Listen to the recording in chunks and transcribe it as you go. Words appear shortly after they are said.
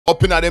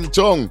Up in at them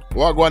tongue.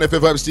 Wagwan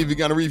FfvibezTv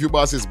gonna review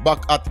boss is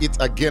back at it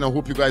again. I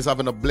hope you guys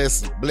having a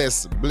blessed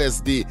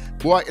day.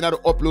 Boy, in the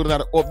upload and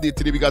the update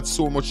today, we got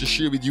so much to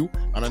share with you.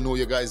 And I know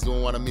you guys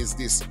don't want to miss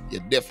this. You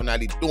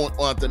definitely don't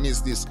want to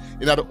miss this.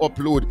 In the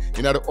upload,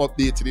 in the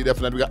update today,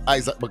 definitely we got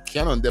Isaac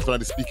Buchanan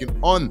definitely speaking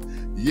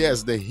on,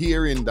 yes, the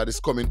hearing that is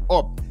coming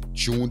up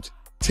June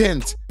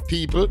 10th.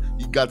 People,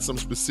 he got some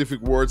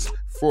specific words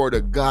for the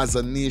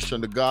Gaza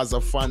nation, the Gaza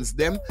fans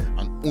them,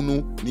 and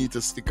Uno need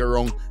to stick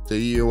around to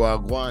hear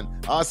what going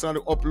on. Also on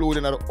the upload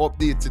and the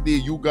update today,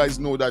 you guys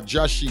know that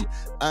Jashii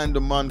and the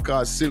man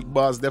called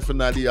Silkboss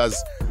definitely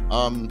has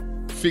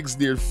fixed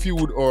their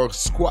feud, or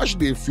squashed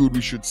their feud,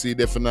 we should say.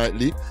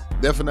 Definitely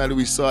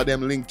we saw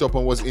them linked up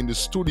and was in the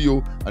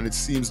studio, and it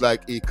seems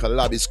like a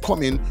collab is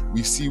coming.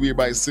 We see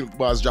whereby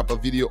Silkboss drop a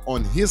video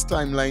on his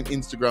timeline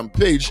Instagram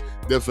page.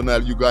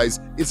 Definitely, you guys,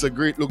 it's a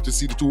great look to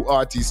see the two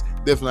artists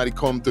definitely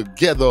come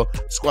together,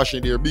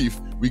 squashing their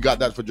beef. We got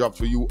that for drop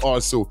for you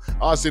also.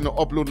 Also in the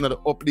upload and the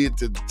update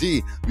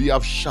today, we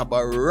have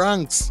Shabba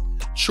ranks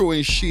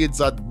throwing shades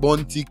at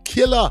Bunty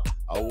Killa.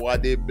 How are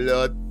they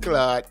blood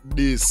clot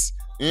this?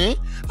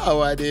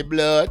 How are they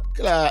blood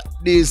clot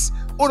this?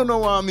 Oh, don't know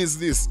why I miss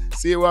this.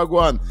 Say what go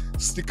on.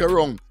 Stick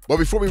around. But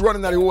before we run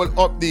into the whole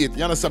update,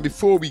 you understand?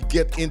 Before we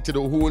get into the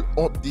whole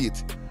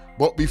update,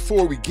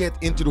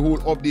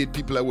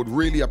 people, I would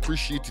really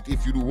appreciate it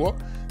if you do what?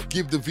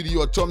 Give the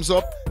video a thumbs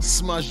up,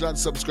 smash that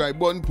subscribe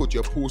button, put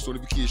your post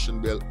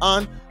notification bell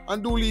on,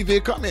 and do leave a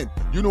comment.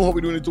 You know how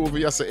we're doing it over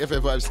here, so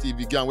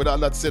FfvibezTv gang. With all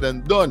that said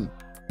and done,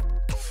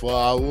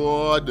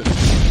 forward.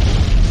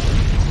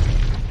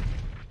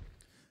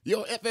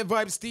 Yo,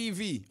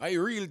 FfvibezTV, a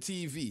real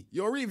TV.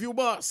 Yo, review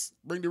boss,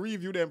 bring the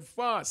review them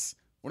fast.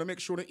 Wanna make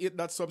sure to hit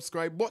that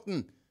subscribe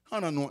button.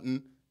 And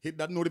nothing, hit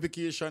that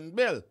notification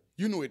bell.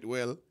 You know it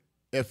well.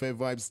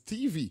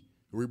 FfvibezTV,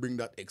 we bring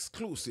that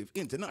exclusive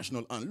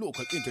international and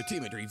local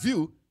entertainment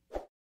review.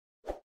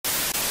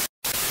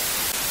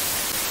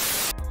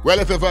 Well,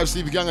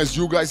 FfvibezTV gang, as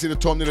you guys see the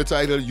thumbnail, the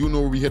title, you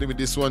know we're heading with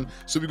this one.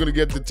 So we're gonna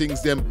get the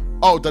things them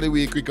out of the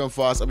way quick and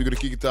fast, and we're gonna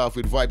kick it off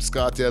with Vybz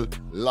Kartel,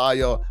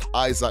 Liar,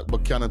 Isaac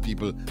Buchanan.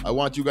 People, I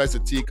want you guys to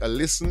take a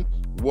listen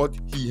what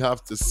he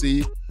have to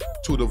say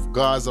to the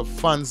Gaza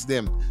fans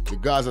them, the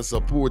Gaza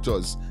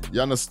supporters. You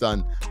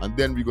understand? And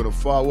then we're gonna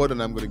forward,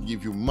 and I'm gonna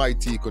give you my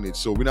take on it.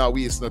 So we're not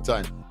wasting no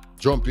time.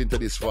 Jump into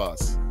this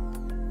fast.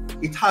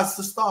 It has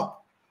to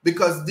stop,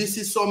 because this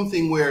is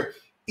something where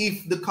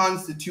if the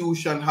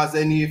Constitution has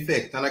any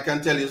effect, and I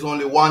can tell you there's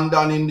only one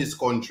done in this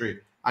country,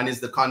 and it's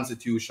the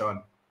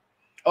Constitution.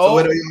 Oh. So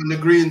whether you're on the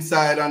green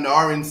side, on the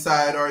orange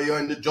side, or you're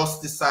on the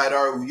justice side,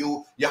 or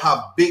you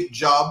have big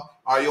job,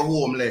 or you're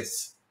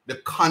homeless, the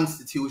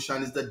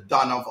Constitution is the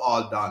done of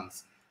all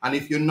dones. And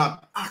if you're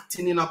not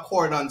acting in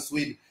accordance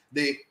with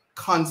the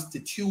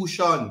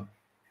Constitution,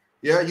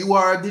 yeah, you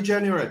are a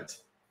degenerate.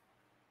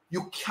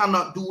 You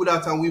cannot do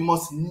that, and we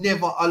must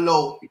never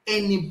allow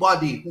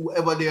anybody,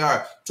 whoever they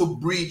are, to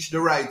breach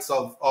the rights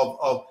of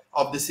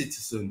the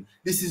citizen.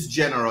 This is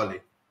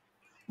generally.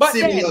 But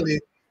similarly,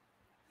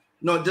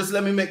 no, just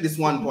let me make this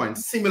one point.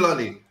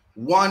 Similarly,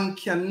 one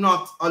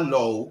cannot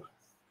allow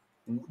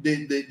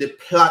the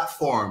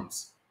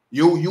platforms,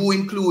 you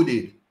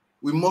included,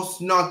 we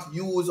must not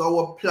use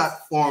our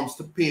platforms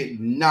to paint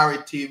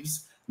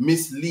narratives,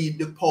 mislead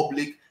the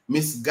public,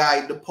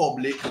 misguide the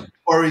public,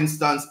 for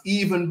instance,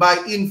 even by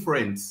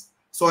inference.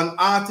 So an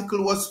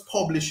article was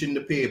published in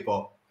the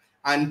paper,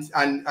 and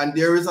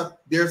there's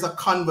a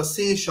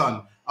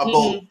conversation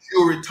about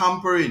jury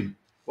tampering.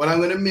 Well, I'm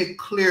going to make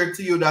clear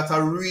to you that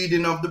a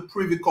reading of the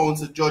Privy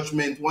Council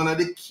judgment, one of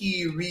the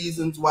key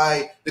reasons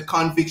why the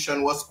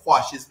conviction was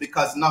quashed is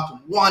because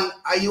not one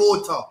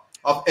iota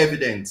of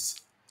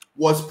evidence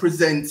was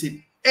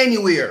presented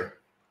anywhere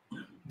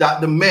that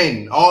the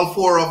men, all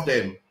four of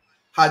them,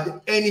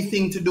 had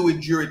anything to do with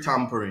jury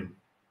tampering.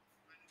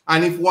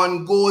 And if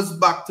one goes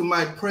back to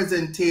my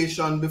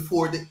presentation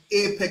before the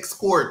apex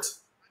court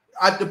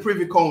at the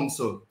Privy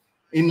Council,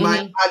 in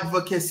my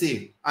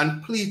advocacy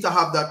and plea to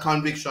have that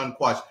conviction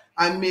quashed,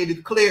 I made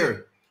it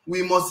clear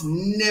we must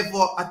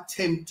never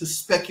attempt to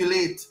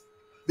speculate,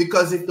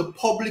 because if the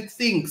public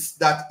thinks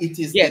that it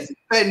is the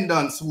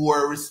defendants who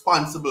are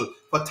responsible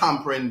for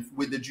tampering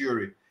with the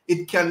jury,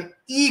 it can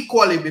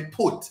equally be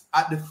put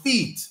at the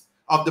feet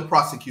of the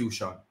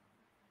prosecution.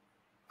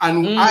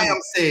 And I am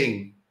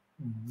saying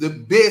the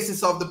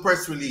basis of the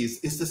press release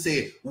is to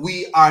say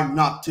we are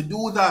not to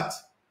do that.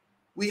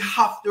 We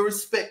have to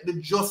respect the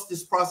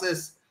justice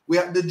process. We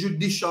have the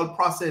judicial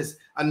process.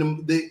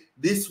 And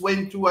this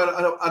went through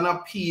an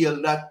appeal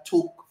that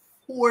took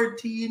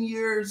 14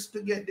 years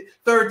to get there,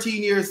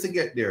 13 years to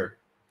get there,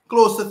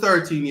 close to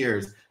 13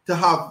 years to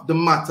have the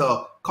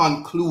matter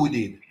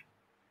concluded.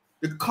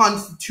 The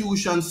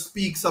Constitution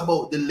speaks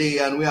about delay,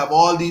 and we have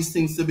all these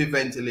things to be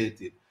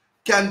ventilated.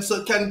 Can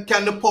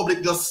the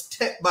public just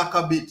step back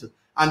a bit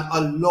and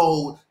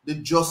allow the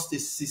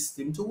justice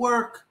system to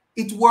work?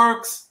 It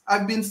works.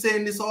 I've been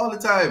saying this all the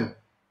time.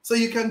 So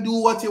you can do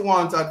what you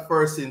want at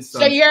first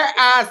instance. So you're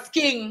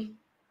asking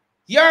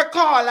your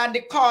call and the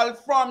call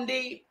from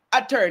the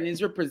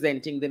attorneys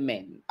representing the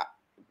men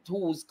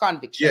whose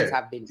convictions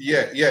have been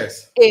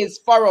is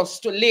for us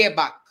to lay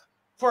back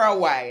for a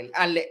while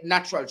and let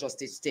natural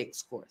justice take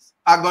its course.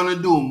 I'm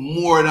gonna do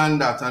more than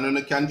that, and then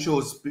you can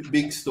throw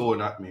big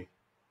stone at me.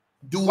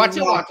 What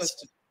you want us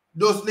to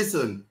do? Just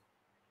listen.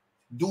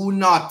 Do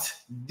not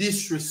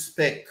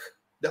disrespect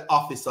the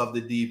office of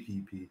the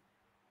DPP.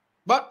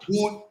 But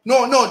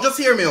no, just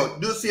hear me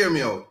out. Just hear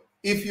me out.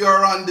 If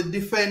you're on the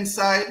defense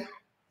side,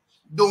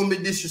 don't be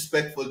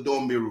disrespectful,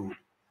 don't be rude.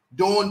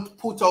 Don't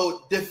put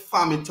out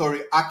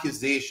defamatory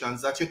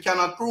accusations that you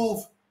cannot prove.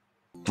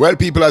 Well,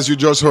 people, as you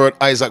just heard,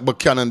 Isaac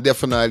Buchanan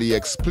definitely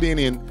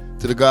explaining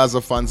to the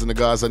Gaza fans and the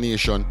Gaza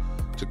nation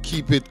to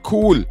keep it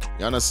cool.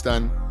 You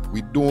understand?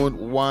 We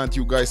don't want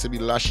you guys to be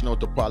lashing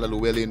out to Paula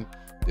Llewellyn.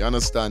 You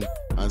understand?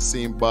 And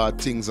saying bad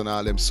things and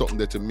all them, something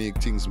that to make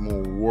things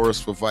more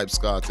worse for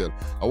Vybz Kartel.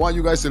 I want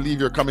you guys to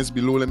leave your comments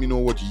below. Let me know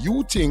what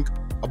you think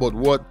about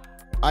what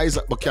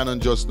Isaac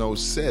Buchanan just now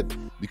said,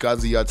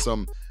 because he had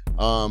some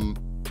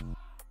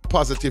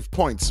positive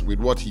points with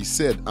what he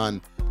said,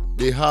 and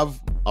they have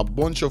a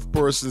bunch of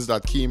persons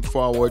that came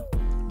forward.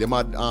 They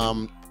had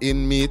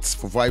inmates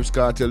for Vybz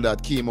Kartel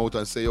that came out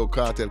and say, yo,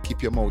 Kartel,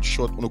 keep your mouth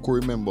shut. I don't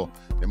remember.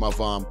 They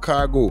have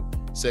Cargo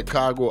say,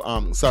 Cargo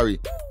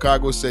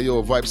say,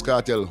 yo, Vybz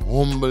Kartel,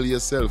 humble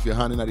yourself. You're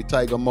handing at the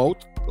tiger mouth.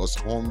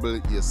 Just humble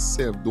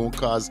yourself. Don't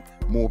cause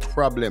more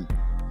problem.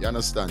 You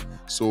understand?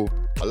 So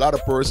a lot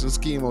of persons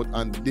came out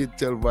and did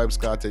tell Vybz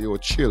Kartel, yo,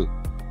 chill. You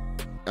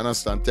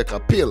understand? Take a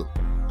pill.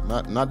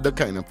 Not the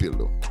kind of pill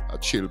though. A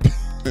chill pill.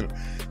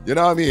 You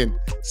know what I mean?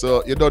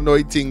 So you don't know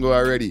anything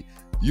already.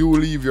 You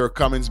leave your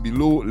comments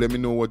below. Let me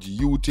know what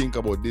you think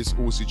about this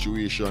whole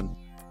situation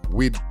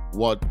with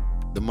what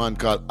the man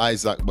called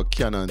Isaac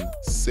Buchanan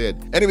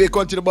said. Anyway,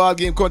 continue the ball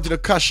game, continue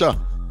Kasha.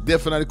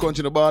 Definitely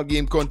continue the ball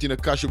game, continue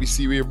Kasha. We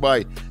see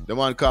whereby the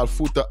man called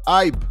Foota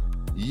Hype.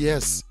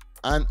 Yes,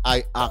 and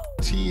I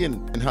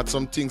acting and had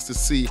some things to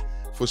say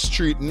for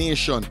Street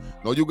Nation.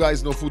 Now you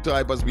guys know Foota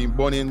Hype has been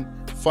burning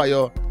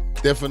fire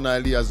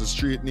definitely as a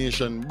Street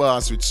Nation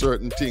boss with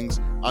certain things,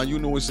 and you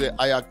know say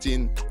I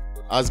acting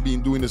has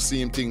been doing the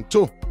same thing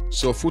too.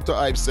 So Foota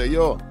Hype say,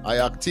 yo, I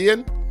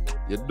acting,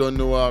 you don't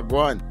know what I go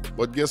on.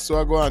 But guess what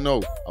I go on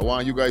now? I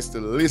want you guys to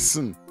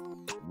listen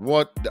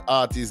what the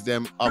artists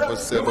them have to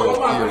say about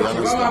here. You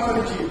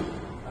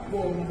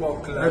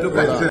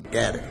understand?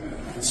 Get it.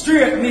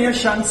 Street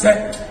Nation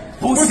said,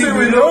 pussy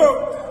we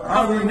love,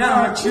 and we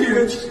now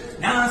change.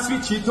 Now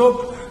switch it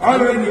up,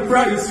 and when the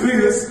price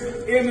raise,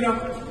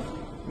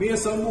 me and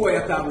some boy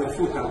attack with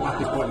foot and back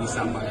the police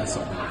and buy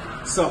something.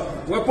 So,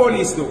 what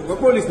police do? What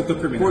police do to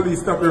criminal? Police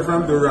stop you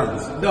from the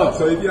ranks. No.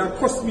 So if you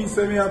cuss me,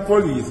 say me a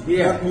police,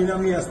 yeah, that mean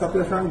me stop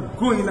you from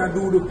going and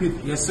do the pit.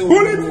 Yes, so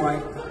pull it!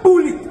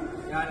 Pull it!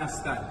 You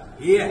understand?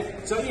 Yeah.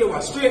 So here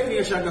was Straight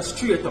Nation go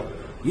straight up.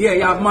 Yeah,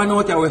 you have man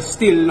out there we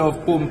still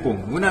love pum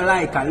pum. We not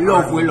like a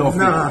love, we love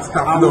nah, it.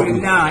 Stop and loving. We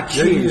not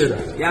change.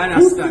 You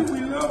understand?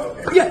 We love.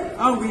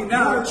 Yeah, and we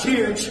now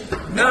change.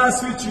 Now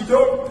switch it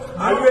up.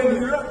 And when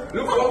you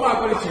look what mark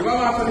on the tree, what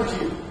mark on the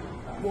tree?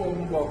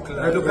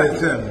 Look at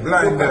them,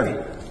 blind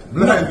them.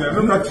 Blind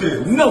them, look at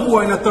you. No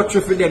boy not touch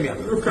you for them here.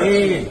 Look at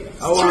you.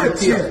 I want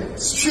to tell you.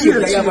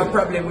 Straight, I have a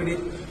problem with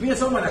it. Me and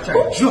someone that try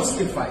to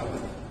justify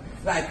it.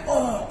 Like,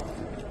 oh,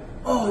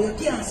 you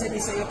can't say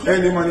this, you can't.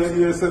 Any man in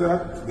here say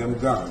that, them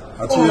gone.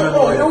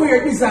 You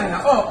weird designer,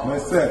 I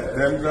said,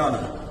 them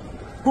gone.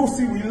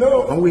 Pussy we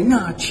love. And we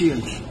not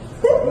change.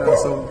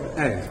 So,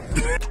 hey.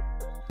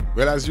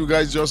 Well, as you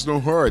guys just now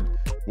heard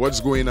what's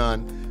going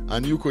on,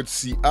 and you could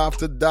see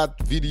after that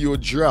video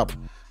drop,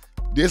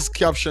 this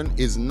caption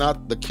is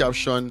not the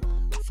caption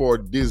for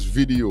this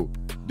video.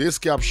 This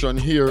caption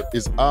here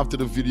is after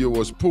the video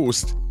was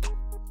posted.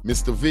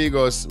 Mr.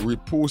 Vegas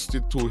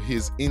reposted to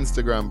his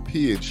Instagram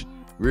page,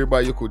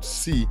 whereby you could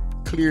see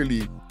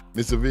clearly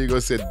Mr.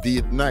 Vegas said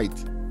date night.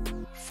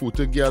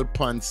 Foota girl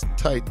pants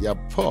tight, ya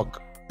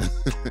puck.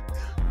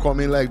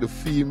 Coming like the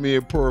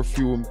female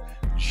perfume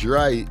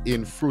dry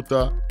in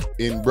Fruta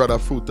in Brother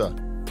Foota.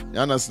 You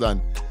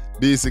understand?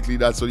 Basically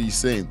that's what he's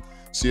saying.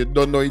 So you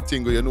don't know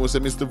anything, you know say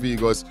Mr.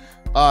 Vegas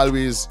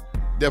always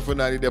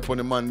definitely there on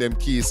the man them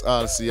case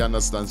also, you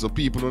understand? So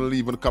people don't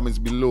leave in the comments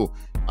below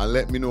and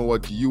let me know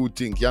what you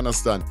think, you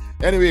understand?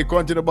 Anyway,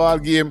 continue the ball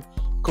game,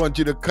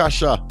 continue the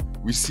Kasha.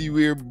 We see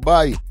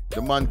whereby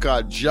the man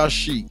called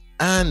Jashii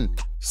and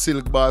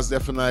Silkboss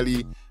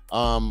definitely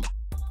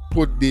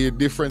put their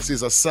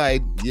differences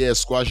aside, yeah,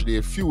 squash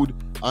their feud,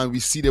 and we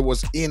see they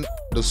was in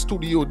the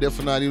studio,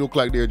 definitely look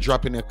like they're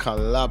dropping a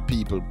collab,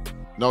 people.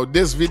 Now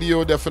this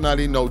video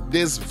definitely, we see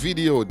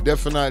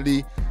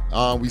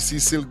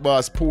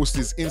Silkboss post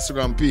his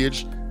Instagram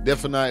page,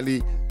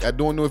 definitely. I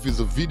don't know if it's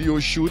a video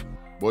shoot,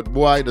 but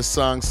boy, the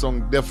song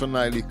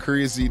definitely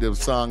crazy, the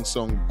song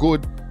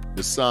good,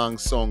 the song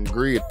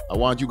great. I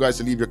want you guys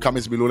to leave your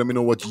comments below. Let me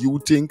know what you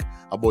think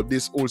about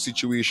this whole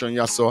situation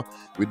you saw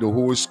with the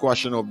whole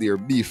squashing of their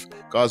beef,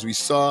 because we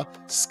saw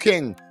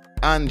Skeng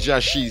and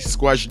Jashii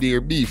squash their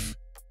beef.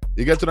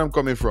 You get where I'm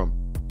coming from?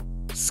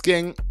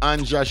 Skeng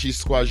and Jashii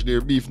squash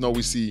their beef. Now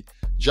we see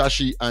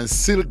Jashii and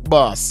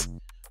Silkboss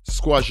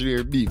squash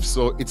their beef.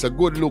 So it's a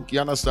good look,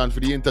 you understand, for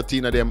the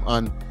entertainer them,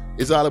 and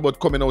it's all about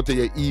coming out of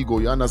your ego,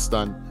 you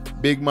understand.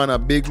 Big man a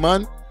big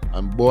man,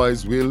 and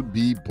boys will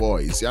be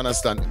boys, you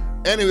understand.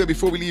 Anyway,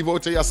 before we leave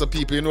out here, so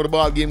people, you know the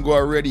ball game go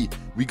already.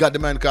 We got the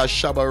man called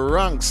Shabba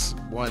Ranks.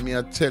 Boy, me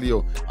I tell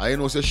you, I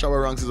know say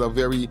Shabba Ranks is a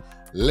very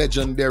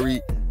legendary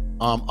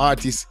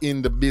artist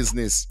in the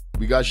business.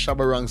 We got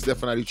Shabba Ranks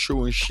definitely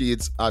throwing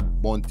shades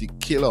at Bounty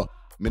Killa.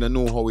 I don't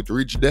know how it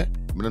reached there.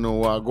 I don't know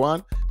what go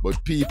on.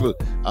 But people,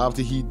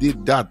 after he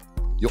did that,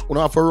 you don't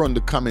have to run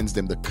the comments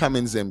them. The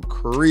comments them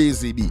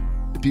crazy be.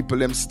 The people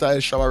them style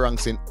Shabba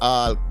Ranks in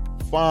all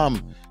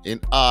form, in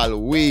all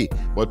way.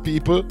 But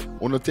people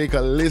want to take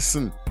a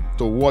listen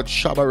to what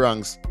Shabba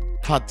Ranks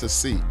had to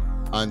say,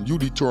 and you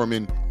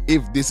determine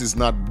if this is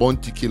not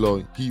Bounty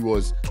Killa he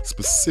was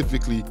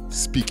specifically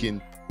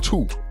speaking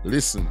to.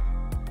 Listen.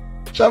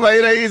 Shabba,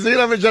 you know easy, you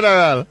know the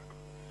general.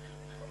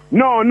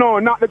 No,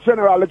 not the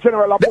general. The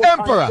general. The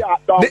emperor.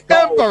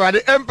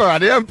 The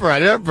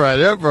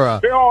emperor.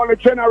 The only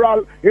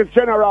general is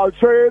General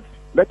Trace.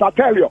 Let I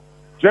tell you.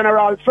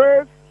 General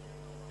Trace.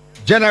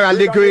 General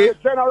degree.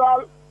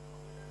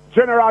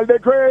 General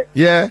degree.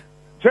 Yeah.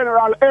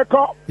 General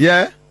Echo.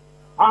 Yeah.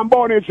 And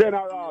Bonnie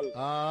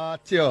General.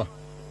 Tio.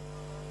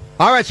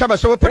 All right, Shabba,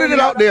 so we're putting it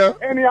out there.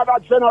 Any other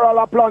general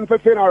a plan for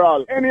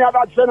funeral. Any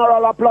other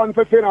general a plan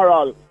for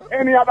funeral.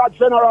 Any other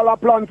general a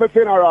plan for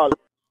funeral.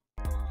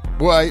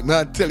 Boy,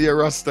 man, tell you,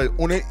 Rasta,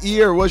 on the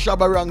ear, what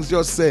Shabba Ranks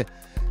just say,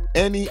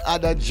 any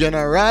other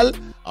general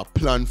a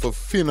plan for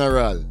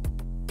funeral.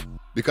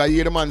 Because you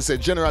hear the man say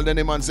general, then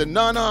the man say,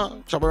 no.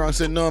 Shabba Ranks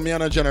say, no, me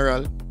and a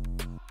general.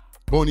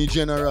 Bonnie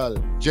general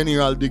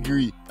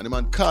degree. And the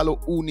man call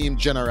out who name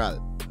general.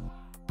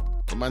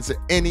 The man say,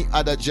 any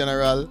other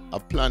general a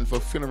plan for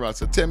funeral.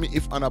 So tell me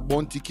if on a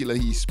Bounty Killa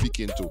he's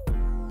speaking to.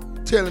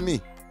 Tell me.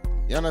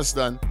 You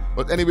understand?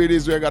 But anyway,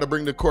 this is where I gotta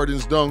bring the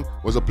curtains down.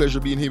 It was a pleasure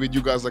being here with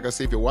you guys. Like I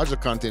say, if you watch the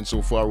content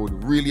so far, I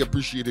would really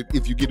appreciate it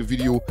if you give the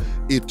video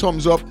a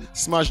thumbs up,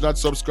 smash that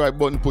subscribe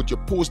button, put your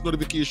post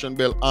notification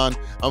bell on,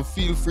 and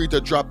feel free to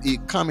drop a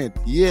comment.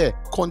 Yeah,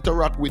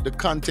 counteract with the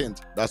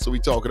content. That's what we're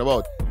talking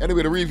about.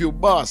 Anyway, the review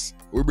boss,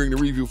 we bring the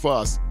review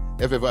fast.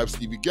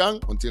 FfvibezTv gang,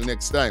 until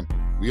next time,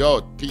 we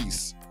out.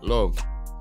 Peace, love.